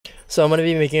So I'm going to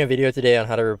be making a video today on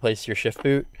how to replace your shift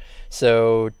boot.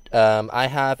 So I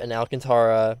have an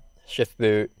Alcantara shift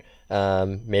boot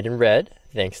made in red,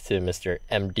 thanks to Mr.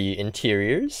 MD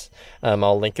Interiors.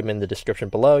 I'll link him in the description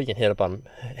below. You can hit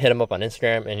him up on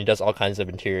Instagram, and he does all kinds of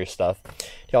interior stuff.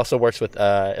 He also works with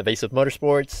Evasive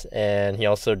Motorsports, and he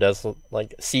also does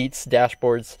like seats,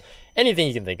 dashboards, anything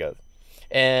you can think of.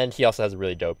 And he also has a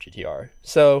really dope GTR.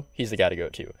 So he's the guy to go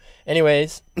to.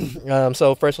 Anyways,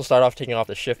 so first we'll start off taking off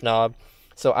the shift knob.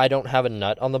 So I don't have a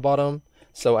nut on the bottom.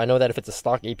 So I know that if it's a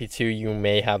stock AP2, you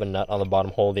may have a nut on the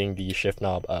bottom holding the shift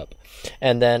knob up.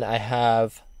 And then I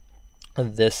have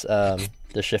this, the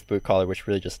shift boot collar, which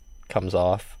really just comes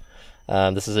off.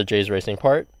 This is a Jay's Racing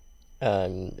part.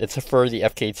 It's for the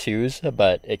FK2s,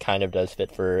 but it kind of does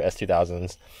fit for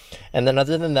S2000s. And then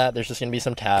other than that, there's just going to be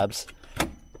some tabs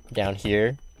down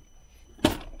here,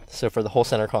 so for the whole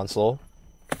center console,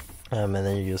 and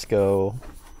then you just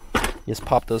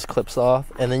pop those clips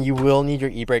off, and then you will need your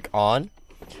e-brake on,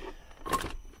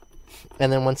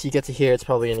 and then once you get to here, it's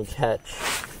probably going to catch,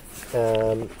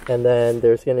 and then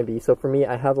there's going to be, so for me,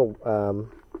 I have a what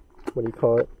do you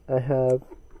call it, I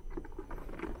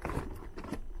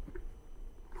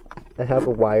have a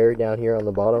wire down here on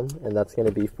the bottom, and that's going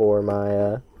to be for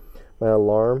my my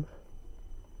alarm.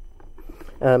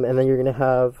 And then you're going to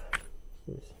have,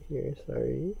 let me see here,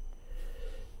 sorry,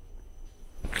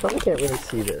 probably can't really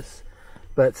see this,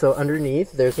 but so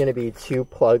underneath there's going to be two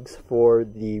plugs for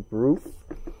the roof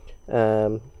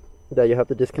that you have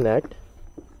to disconnect,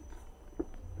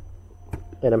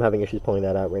 and I'm having issues pulling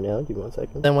that out right now. Give me 1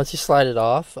 second. Then once you slide it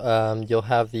off, you'll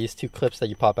have these two clips that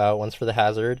you pop out, one's for the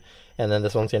hazard, and then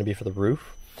this one's going to be for the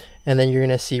roof. And then you're going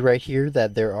to see right here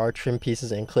that there are trim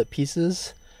pieces and clip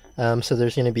pieces. So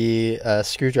there's going to be a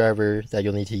screwdriver that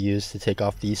you'll need to use to take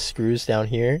off these screws down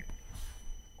here.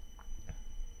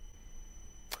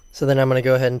 So then I'm going to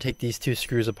go ahead and take these two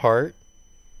screws apart.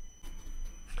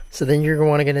 So then you're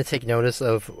going to take notice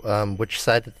of which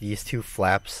side that these two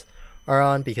flaps are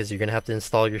on, because you're going to have to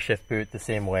install your shift boot the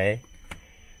same way.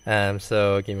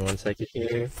 So give me 1 second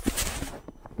here.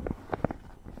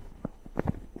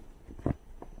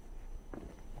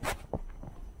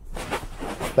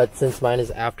 But since mine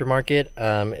is aftermarket,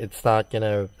 it's not going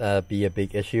to be a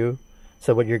big issue.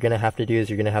 So what you're going to have to do is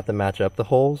you're going to have to match up the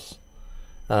holes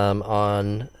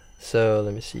so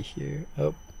let me see here.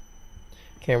 Oh,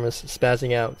 camera's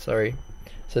spazzing out, sorry.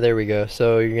 So there we go.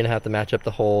 So you're going to have to match up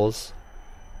the holes.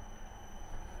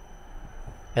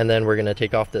 And then we're going to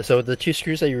take off so the two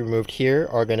screws that you removed here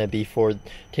are going to be for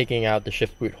taking out the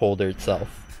shift boot holder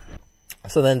itself.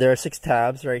 So then there are 6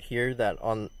 tabs right here that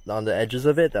on the edges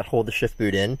of it that hold the shift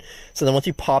boot in. So then once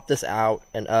you pop this out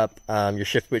and up, your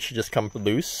shift boot should just come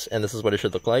loose, and this is what it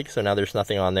should look like. So now there's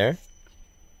nothing on there.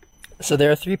 So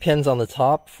there are 3 pins on the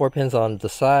top, 4 pins on the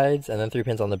sides, and then 3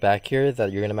 pins on the back here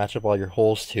that you're going to match up all your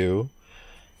holes to.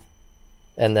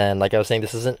 And then, like I was saying,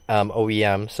 this isn't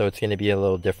OEM, so it's going to be a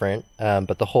little different.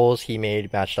 But the holes he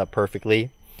made matched up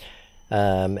perfectly.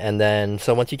 And then,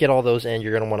 so once you get all those in,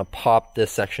 you're going to want to pop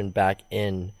this section back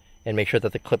in and make sure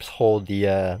that the clips hold the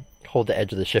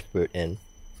edge of the shift boot in.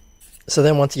 So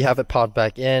then once you have it popped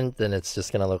back in, then it's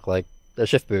just going to look like the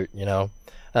shift boot, you know.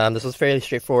 This was fairly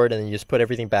straightforward, and then you just put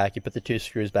everything back, you put the 2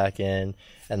 screws back in,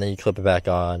 and then you clip it back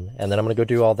on. And then I'm going to go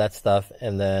do all that stuff,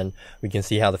 and then we can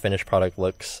see how the finished product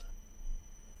looks.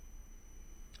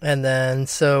 And then,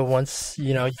 so once,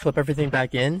 you know, you flip everything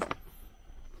back in,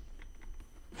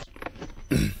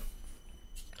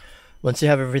 once you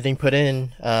have everything put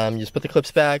in, you just put the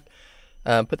clips back,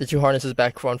 put the 2 harnesses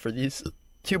back on for these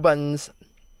 2 buttons.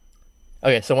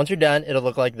 Okay, so once you're done, it'll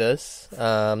look like this,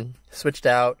 switched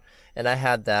out, and I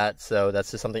had that, so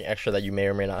that's just something extra that you may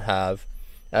or may not have.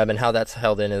 And how that's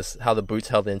held in is, how the boot's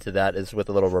held into that is with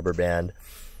a little rubber band.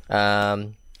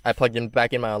 I plugged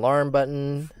back in my alarm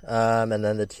button, and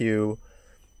then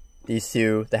these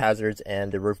two, the hazards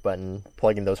and the roof button,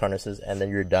 plug in those harnesses, and then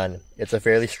you're done. It's a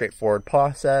fairly straightforward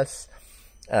process.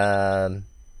 And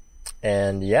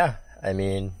yeah, I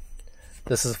mean,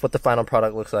 this is what the final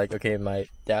product looks like. Okay, my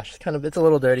dash is it's a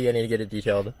little dirty. I need to get it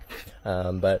detailed.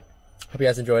 But hope you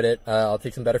guys enjoyed it. I'll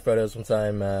take some better photos once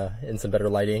I'm in some better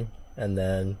lighting. And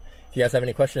then if you guys have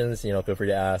any questions, you know, feel free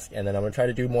to ask. And then I'm going to try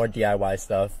to do more DIY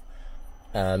stuff.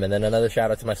 And then another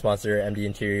shout out to my sponsor, MD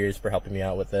Interiors, for helping me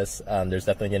out with this. There's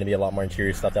definitely going to be a lot more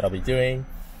interior stuff that I'll be doing.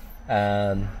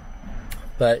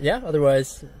 But yeah,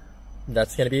 otherwise,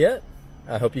 that's going to be it.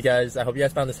 I hope you guys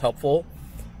found this helpful.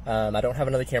 I don't have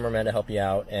another cameraman to help me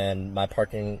out, and my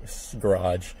parking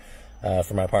garage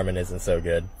for my apartment isn't so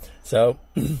good. So,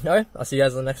 alright, I'll see you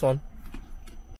guys in the next one.